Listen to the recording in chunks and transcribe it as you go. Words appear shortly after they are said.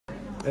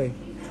اي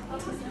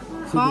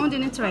found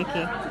in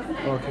trachea.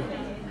 اوكي.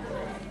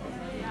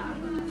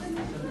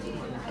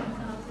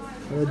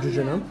 هذا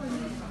الجوجنم.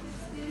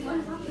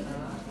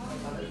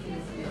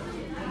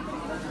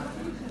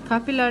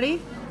 Capillary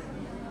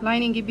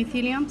lining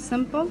epithelium,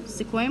 simple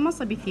squamous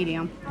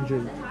epithelium,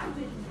 جيد.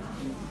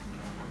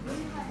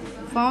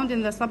 found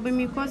in the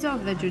submucosa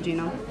of the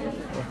jejunum.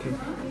 اوكي.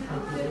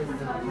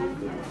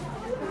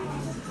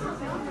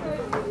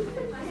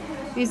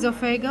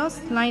 Esophagus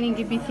lining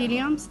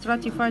epithelium,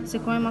 stratified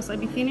squamous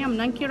epithelium,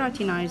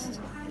 non-keratinized.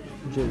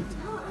 جيد.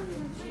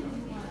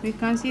 We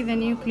can see the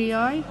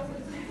nuclei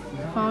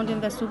found in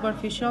the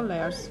superficial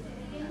layers.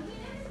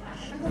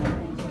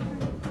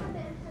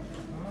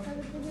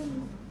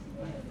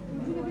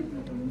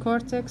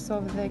 Cortex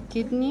of the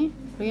kidney,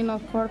 renal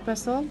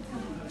corpuscle,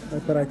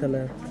 parietal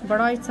layer.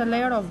 parietal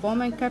layer of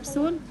Bowman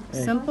capsule,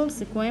 simple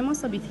squamous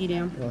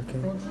epithelium. اوكي.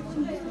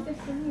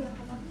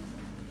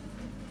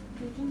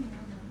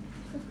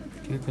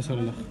 كيف كسر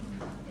الأخ؟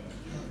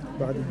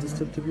 بعد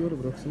الديستال تبيول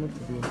بروكسيمال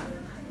تبيول.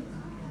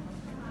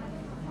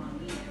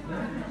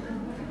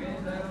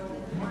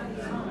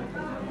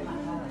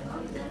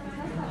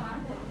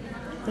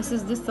 This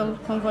is distal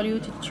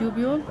convoluted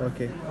tubule,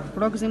 اوكي.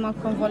 proximal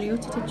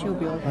convoluted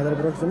tubule. هذا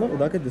البروكسيمال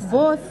وذاك الديستال.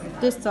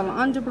 Both distal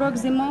and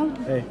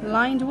proximal إيه.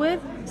 lined with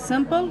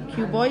simple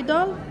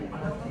cuboidal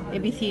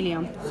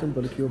epithelium.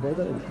 سمبل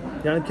كيوبويدال.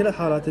 يعني بكل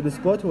الحالات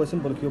السبوت هو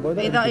سمبل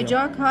كيوبويدال. إذا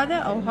إجاك هذا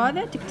أو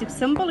هذا تكتب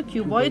simple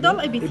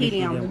cuboidal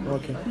epithelium.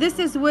 اوكي. This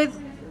is with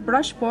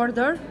brush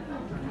border.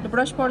 The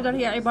brush border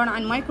هي عبارة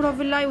عن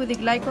microvilli with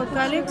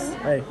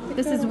glycocalyx. اي.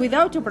 This is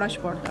without a brush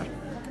border.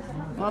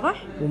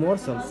 واضح؟ ومور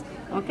سيلز.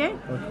 Okay.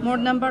 More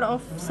number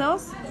of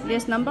cells,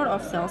 less number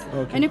of cells.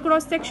 Okay. In a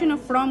cross section of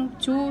from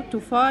 2 to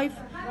 5,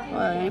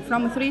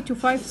 from 3 to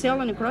 5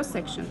 cell in a cross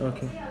section.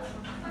 اوكي.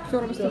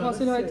 دكتورة بس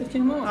تفاصيل هاي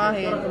الكلمة.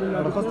 هي.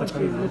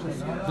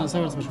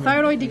 صورت مش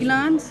Thyroid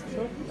glands,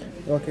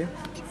 اوكي.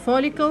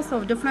 follicles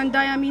of different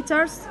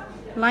diameters,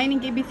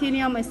 lining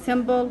epithelium is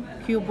simple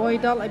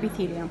cuboidal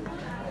epithelium.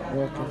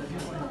 اوكي.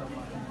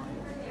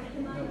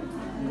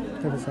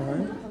 كيف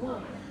سوي؟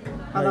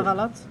 هذا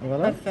غلط.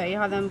 غلط؟ حذفه. اي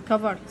هذا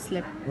كفر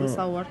سليب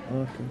مصور.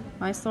 اوكي.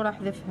 هاي الصورة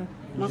احذفها.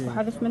 ماكو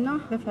حذف منها؟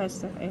 احذفها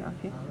هسه. اي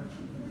عافية.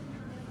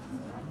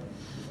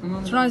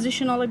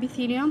 Transitional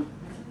epithelium,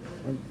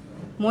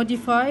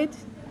 modified,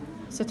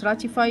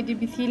 stratified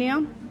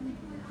epithelium,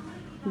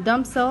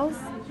 dump cells,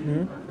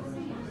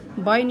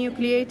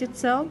 binucleated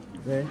cell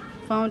ايه.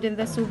 found in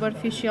the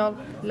superficial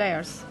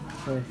layers.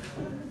 ايه.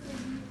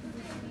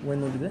 وين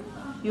موجودة؟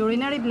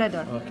 Urinary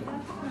bladder. اوكي.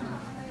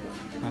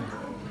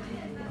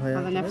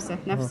 هذا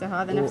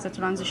نفسه هذا نفسه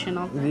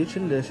transitional. ذيك شو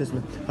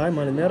اسمه؟ هاي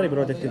مال الميري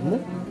برودكتيف مو؟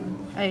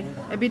 اي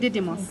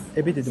epididymis.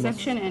 Epididymis.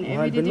 Section in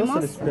وهاي بالنص epididymis.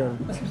 السبيرم.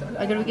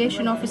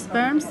 Aggregation of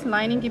sperms,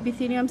 lining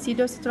epithelium,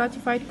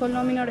 pseudostratified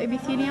columnar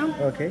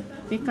epithelium. اوكي.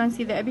 We can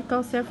see the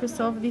apical surface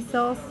of the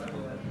cells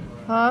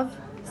have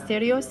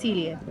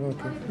stereocilia.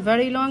 اوكي.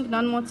 Very long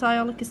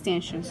non-motile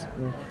extensions.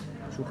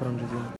 شكرا جزيلا.